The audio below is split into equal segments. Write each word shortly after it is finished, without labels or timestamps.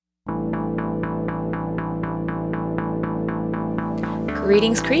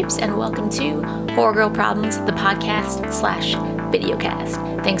Greetings, creeps, and welcome to Horror Girl Problems, the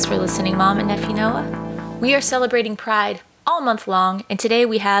podcast/videocast. Thanks for listening, Mom and Nephew Noah. We are celebrating Pride all month long, and today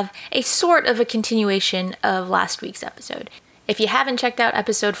we have a sort of a continuation of last week's episode. If you haven't checked out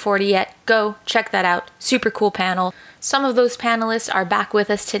episode 40 yet, go check that out. Super cool panel. Some of those panelists are back with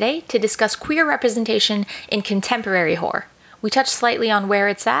us today to discuss queer representation in contemporary horror. We touched slightly on where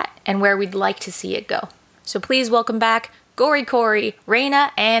it's at and where we'd like to see it go. So please welcome back Gory Corey,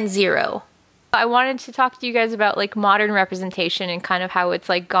 Raina, and Zero. I wanted to talk to you guys about like modern representation and kind of how it's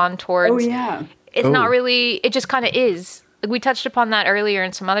like gone towards. Oh yeah. It's not really, it just kind of is. Like we touched upon that earlier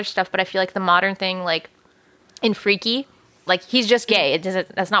and some other stuff, but I feel like the modern thing, like in Freaky, like he's just gay. It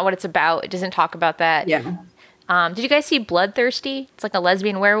doesn't. That's not what it's about. It doesn't talk about that. Yeah. Did you guys see Bloodthirsty? It's like a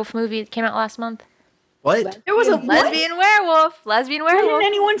lesbian werewolf movie that came out last month. What? There was a Lesbian werewolf. Lesbian Why werewolf. didn't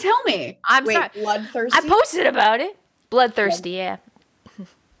anyone tell me? I'm Wait, sorry. Bloodthirsty? I posted about it. Bloodthirsty, yeah.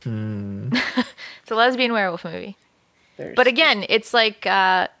 It's a lesbian werewolf movie. But again, it's like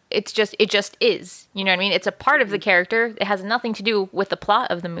it just is. You know what I mean? It's a part of the character. It has nothing to do with the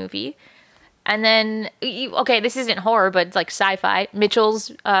plot of the movie. And then, okay, this isn't horror, but it's like sci-fi.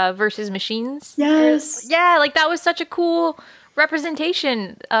 Mitchell's versus Machines. Yes. Yeah, like that was such a cool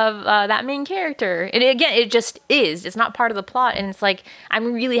representation of that main character. And again, it just is. It's not part of the plot. And it's like,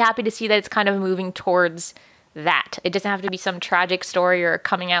 I'm really happy to see that it's kind of moving towards that. It doesn't have to be some tragic story or a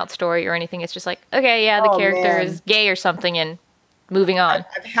coming out story or anything. It's just like, okay, yeah, the character is gay or something and moving on.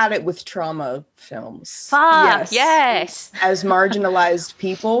 I've had it with trauma films. Fuck, yes. As marginalized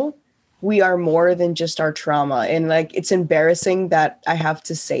people, we are more than just our trauma. And like, it's embarrassing that I have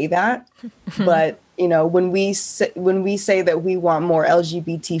to say that. But, you know, when we say that we want more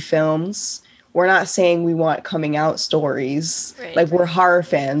LGBT films, we're not saying we want coming out stories. Right. Like we're horror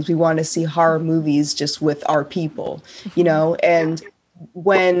fans. We want to see horror movies just with our people, you know? And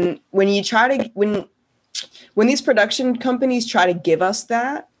when you try to, when these production companies try to give us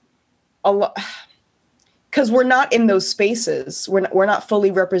that, a lot, because we're not in those spaces. We're not fully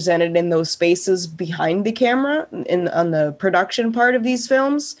represented in those spaces behind the camera on the production part of these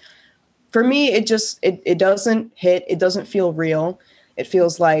films. For me, it doesn't hit. It doesn't feel real. It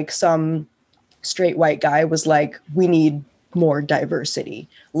feels like some straight white guy was like, we need more diversity.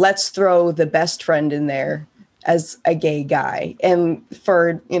 Let's throw the best friend in there as a gay guy. And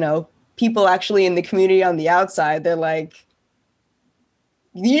for, you know, people actually in the community on the outside, they're like,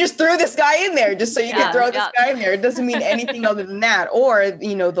 you just threw this guy in there just so you can throw this guy in there. It doesn't mean anything other than that. Or,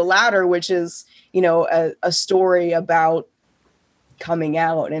 you know, the latter, which is, you know, a story about coming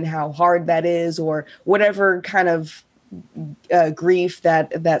out and how hard that is, or whatever kind of grief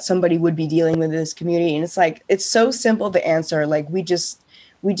that somebody would be dealing with in this community. And it's like, it's so simple to answer. Like, we just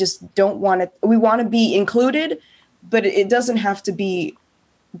don't want to, we want to be included, but it doesn't have to be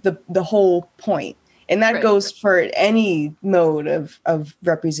the whole point. And that goes for any mode of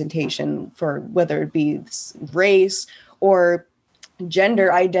representation, for whether it be race or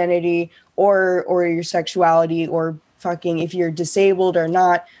gender identity or your sexuality, or fucking if you're disabled or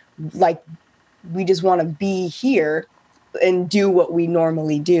not. Like, we just want to be here and do what we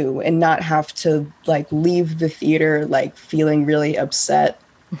normally do and not have to like leave the theater like feeling really upset.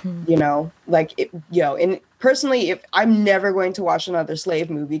 You know, like, and personally, if I'm never going to watch another slave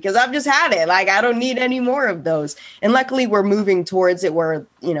movie because I've just had it. Like, I don't need any more of those. And luckily, we're moving towards it where,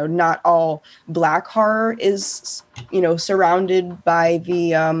 you know, not all Black horror is, you know, surrounded by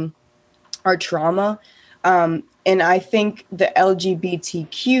the our trauma. And I think the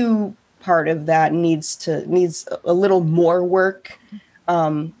LGBTQ part of that needs a little more work.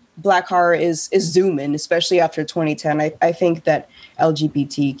 Black horror is zooming, especially after 2010. I think that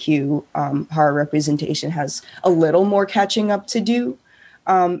LGBTQ horror representation has a little more catching up to do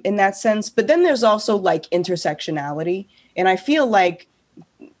in that sense. But then there's also like intersectionality. And I feel like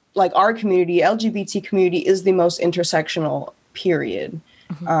our community, LGBT community, is the most intersectional, period.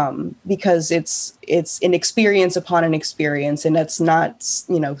 Because it's an experience upon an experience, and that's not,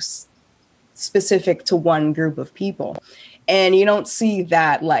 you know, specific to one group of people. And you don't see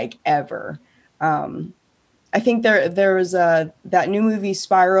that like ever. I think there was that new movie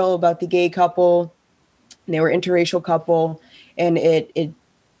Spiral about the gay couple. They were interracial couple, and it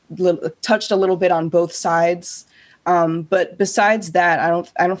touched a little bit on both sides. But besides that,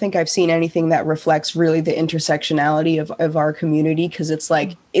 I don't think I've seen anything that reflects really the intersectionality of our community, because it's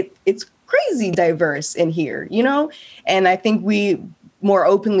like it's crazy diverse in here, you know? And I think we more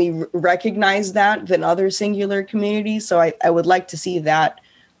openly recognize that than other singular communities. So I would like to see that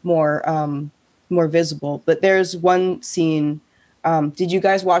more visible. But there's one scene. Did you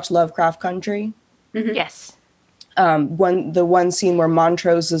guys watch Lovecraft Country? Yes. the one scene where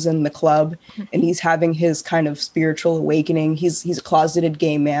Montrose is in the club and he's having his kind of spiritual awakening. He's a closeted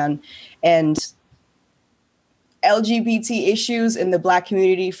gay man, and LGBT issues in the Black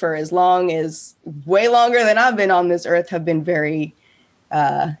community for way longer than I've been on this earth have been very,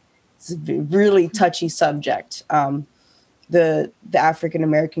 it's a really touchy subject. The African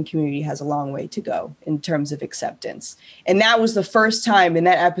American community has a long way to go in terms of acceptance. And that was the first time in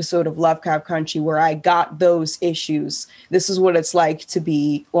that episode of Lovecraft Country where I got those issues. This is what it's like to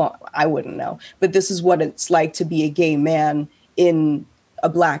be, well, I wouldn't know, but this is what it's like to be a gay man in a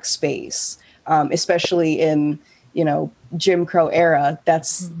Black space, especially in, Jim Crow era.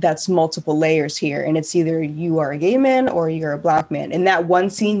 That's multiple layers here. And it's either you are a gay man or you're a Black man. And that one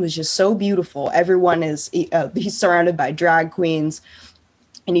scene was just so beautiful. Everyone he's surrounded by drag queens,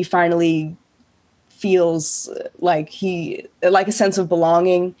 and he finally feels like a sense of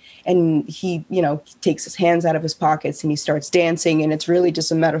belonging. And he takes his hands out of his pockets and he starts dancing. And it's really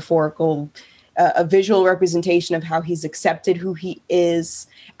just a metaphorical, a visual representation of how he's accepted who he is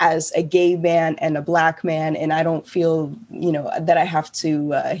as a gay man and a Black man. And I don't feel, that I have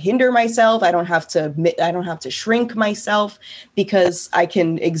to hinder myself. I don't have to shrink myself, because I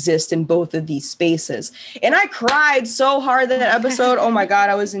can exist in both of these spaces. And I cried so hard that episode. Oh my God,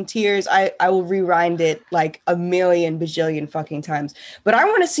 I was in tears. I will rewind it like a million bajillion fucking times. But I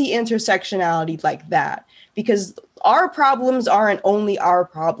want to see intersectionality like that, because our problems aren't only our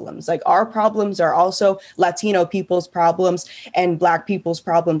problems. Like, our problems are also Latino people's problems and Black people's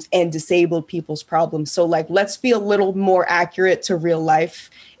problems and disabled people's problems. So like, let's be a little more accurate to real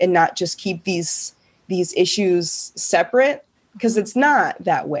life and not just keep these issues separate, because it's not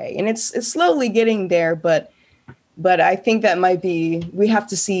that way. And it's slowly getting there, but I think that we have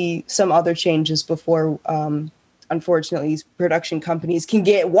to see some other changes before, unfortunately, these production companies can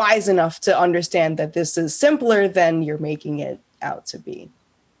get wise enough to understand that this is simpler than you're making it out to be.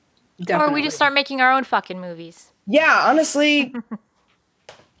 Definitely. Or we just start making our own fucking movies. Yeah, honestly.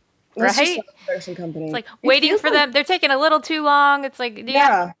 Right? Production company. It's like waiting for them. They're taking a little too long. It's like,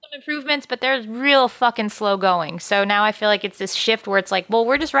 yeah, some improvements, but they're real fucking slow going. So now I feel like it's this shift where it's like, well,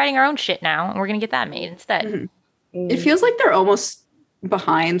 we're just writing our own shit now, and we're going to get that made instead. Mm-hmm. It feels like they're almost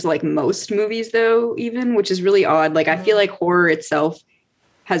behind like most movies though, even, which is really odd. Like, I feel like horror itself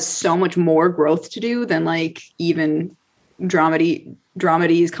has so much more growth to do than like even dramedies,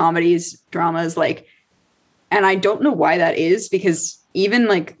 comedies, dramas, like, and I don't know why that is, because even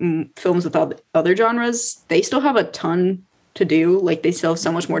like films with other genres, they still have a ton to do. Like, they still have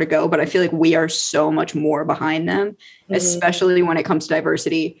so much more to go, but I feel like we are so much more behind them, especially when it comes to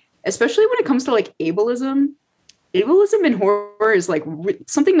diversity, especially when it comes to like ableism. Ableism in horror is like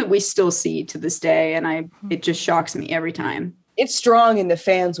something that we still see to this day, and it just shocks me every time. It's strong in the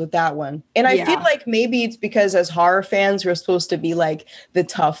fans with that one. And I feel like maybe it's because as horror fans, we're supposed to be like the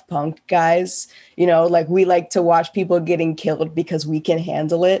tough punk guys, like we like to watch people getting killed because we can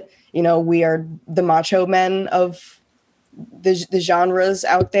handle it. We are the macho men of the genres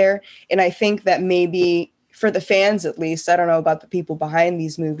out there. And I think that maybe for the fans, at least, I don't know about the people behind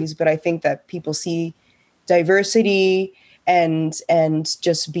these movies, but I think that people see diversity and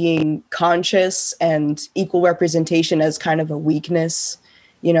just being conscious and equal representation as kind of a weakness,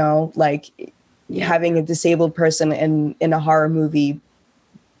 having a disabled person in a horror movie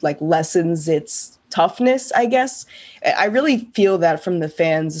like lessens its toughness, I guess. I really feel that from the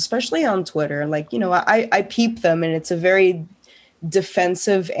fans, especially on Twitter. Like, I peep them, and it's a very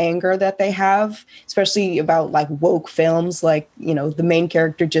defensive anger that they have, especially about like woke films. Like, the main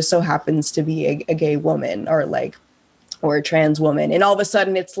character just so happens to be a gay woman or a trans woman. And all of a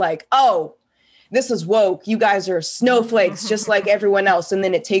sudden it's like, oh, this is woke. You guys are snowflakes just like everyone else. And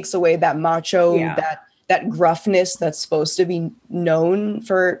then it takes away that macho, that gruffness that's supposed to be known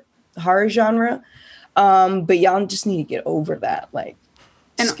for horror genre. But y'all just need to get over that. Like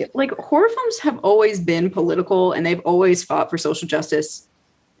horror films have always been political, and they've always fought for social justice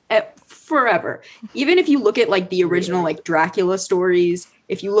forever. Even if you look at like the original like Dracula stories,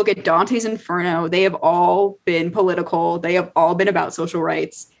 if you look at Dante's Inferno, they have all been political. They have all been about social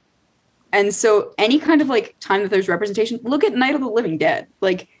rights. And so any kind of like time that there's representation, look at Night of the Living Dead.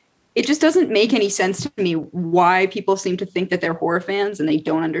 Like, it just doesn't make any sense to me why people seem to think that they're horror fans and they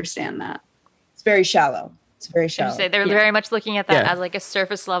don't understand that. It's very shallow. It's very shallow. They're very much looking at that as like a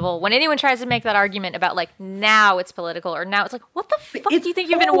surface level. When anyone tries to make that argument about like now it's political or now it's like, what the fuck do you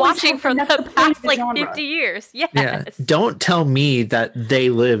think you've been watching from the past like 50 years? Yes. Yeah. Don't tell me that They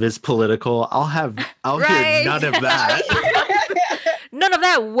Live is political. I'll hear none of that. none of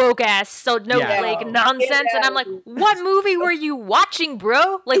that woke ass snowflake nonsense. And I'm like, what movie were you watching,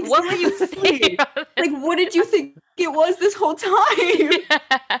 bro? Like, what were you saying? Like, what did you think it was this whole time?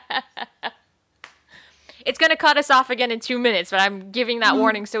 It's going to cut us off again in 2 minutes, but I'm giving that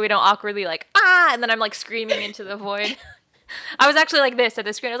warning so we don't awkwardly like, and then I'm like screaming into the void. I was actually like this at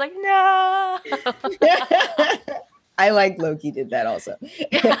the screen. I was like, no. I like Loki did that also.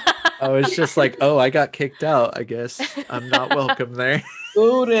 I was just like, oh, I got kicked out. I guess I'm not welcome there.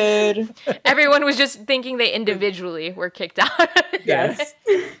 Booted. Everyone was just thinking they individually were kicked out. Yes.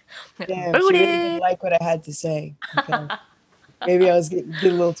 Damn, she really didn't like what I had to say. Okay. Maybe I was getting a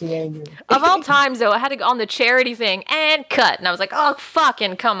little too angry. Of all times, though, I had to go on the charity thing and cut. And I was like, oh,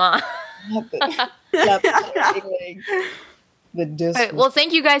 fucking come on. Right, well,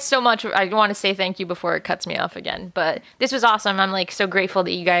 thank you guys so much. I want to say thank you before it cuts me off again. But this was awesome. I'm like so grateful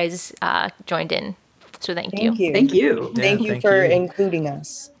that you guys joined in. So thank you. Thank you. Yeah, Thank you for including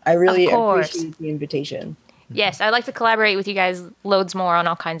us. I really course. appreciate the invitation. Yes, I'd like to collaborate with you guys loads more on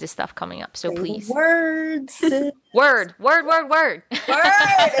all kinds of stuff coming up. So please. Words. Word. Word. Word.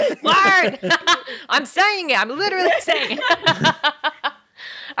 I'm saying it. I'm literally saying it.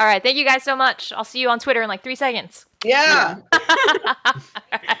 All right. Thank you guys so much. I'll see you on Twitter in like 3 seconds. Yeah.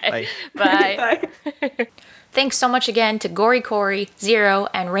 Right. Bye. Thanks so much again to Gory Corey, Zero,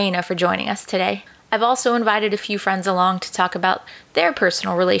 and Raina for joining us today. I've also invited a few friends along to talk about their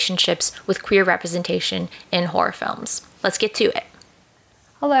personal relationships with queer representation in horror films. Let's get to it.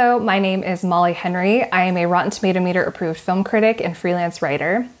 Hello, my name is Molly Henry. I am a Rotten Tomato Meter approved film critic and freelance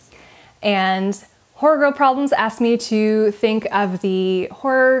writer. And Horror Girl Problems asked me to think of the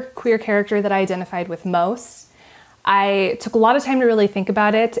horror queer character that I identified with most. I took a lot of time to really think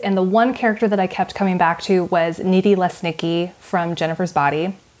about it, and the one character that I kept coming back to was Needy Lesnicki from Jennifer's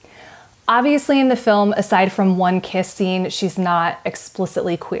Body. Obviously in the film, aside from one kiss scene, she's not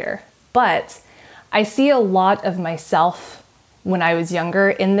explicitly queer, but I see a lot of myself when I was younger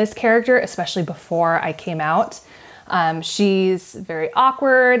in this character, especially before I came out. She's very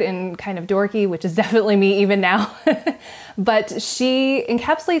awkward and kind of dorky, which is definitely me even now, but she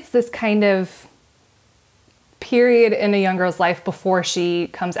encapsulates this kind of period in a young girl's life before she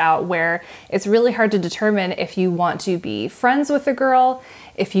comes out where it's really hard to determine if you want to be friends with a girl,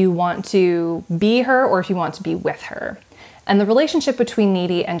 if you want to be her, or if you want to be with her. And the relationship between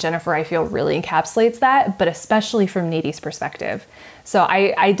Needy and Jennifer, I feel, really encapsulates that, but especially from Needy's perspective. So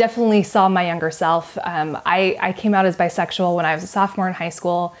I definitely saw my younger self. I came out as bisexual when I was a sophomore in high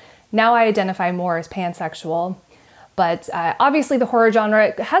school. Now I identify more as pansexual. But obviously the horror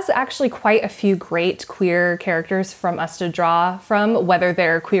genre has actually quite a few great queer characters from us to draw from, whether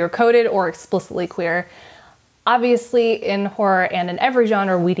they're queer-coded or explicitly queer. Obviously in horror and in every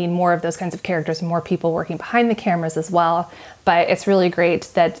genre, we need more of those kinds of characters and more people working behind the cameras as well. But it's really great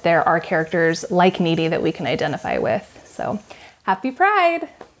that there are characters like Needy that we can identify with. So happy Pride!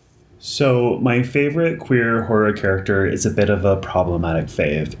 So my favorite queer horror character is a bit of a problematic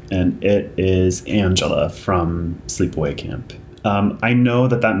fave, and it is Angela from Sleepaway Camp. I know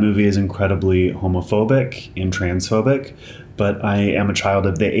that movie is incredibly homophobic and transphobic, but I am a child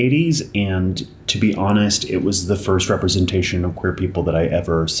of the 80s, and to be honest, it was the first representation of queer people that I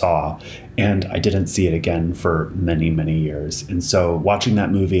ever saw, and I didn't see it again for many, many years. And so watching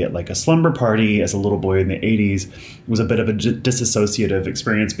that movie at like a slumber party as a little boy in the 80s was a bit of a disassociative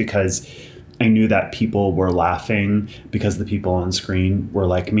experience because I knew that people were laughing because the people on screen were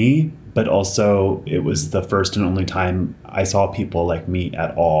like me, but also it was the first and only time I saw people like me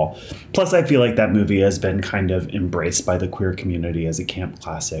at all. Plus, I feel like that movie has been kind of embraced by the queer community as a camp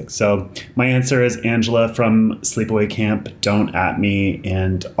classic. So my answer is Angela from Sleepaway Camp, Don't At Me,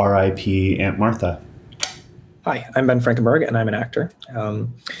 and R.I.P. Aunt Martha. Hi, I'm Ben Frankenberg, and I'm an actor.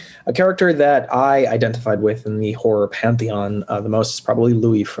 A character that I identified with in the horror pantheon the most is probably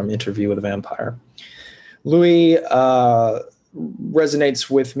Louis from Interview with a Vampire. Louis resonates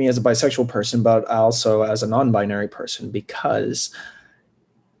with me as a bisexual person, but also as a non-binary person, because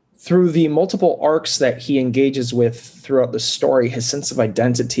through the multiple arcs that he engages with throughout the story, his sense of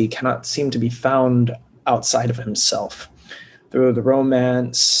identity cannot seem to be found outside of himself. Through the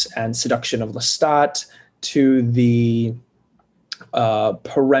romance and seduction of Lestat, to the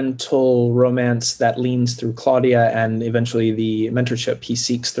parental romance that leans through Claudia, and eventually the mentorship he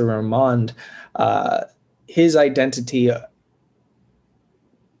seeks through Armand, his identity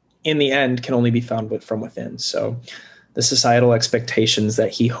in the end can only be found from within. So the societal expectations that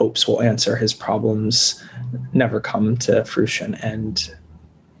he hopes will answer his problems never come to fruition. And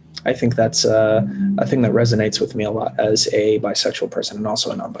I think that's a thing that resonates with me a lot as a bisexual person and also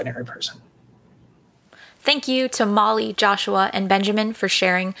a non-binary person. Thank you to Molly, Joshua, and Benjamin for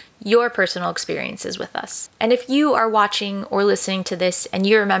sharing your personal experiences with us. And if you are watching or listening to this and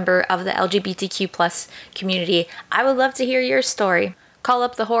you're a member of the LGBTQ+ community, I would love to hear your story. Call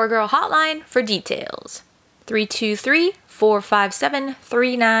up the Horror Girl hotline for details.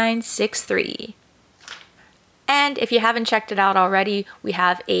 323-457-3963. And if you haven't checked it out already, we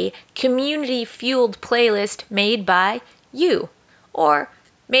have a community-fueled playlist made by you, or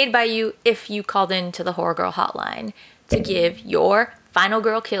made by you if you called in to the Horror Girl hotline to give your Final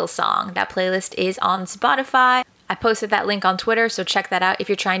Girl Kill song. That playlist is on Spotify. I posted that link on Twitter, so check that out if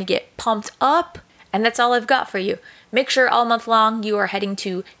you're trying to get pumped up. And that's all I've got for you. Make sure all month long you are heading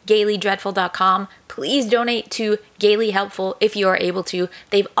to GaylyDreadful.com. Please donate to Gayly Helpful if you are able to.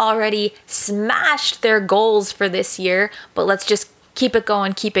 They've already smashed their goals for this year, but let's just keep it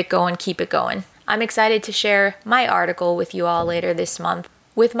going, keep it going, keep it going. I'm excited to share my article with you all later this month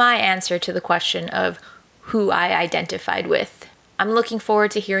with my answer to the question of who I identified with. I'm looking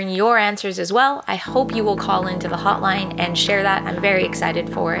forward to hearing your answers as well. I hope you will call into the hotline and share that. I'm very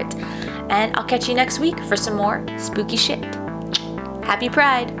excited for it. And I'll catch you next week for some more spooky shit. Happy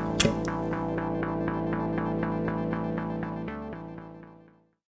Pride!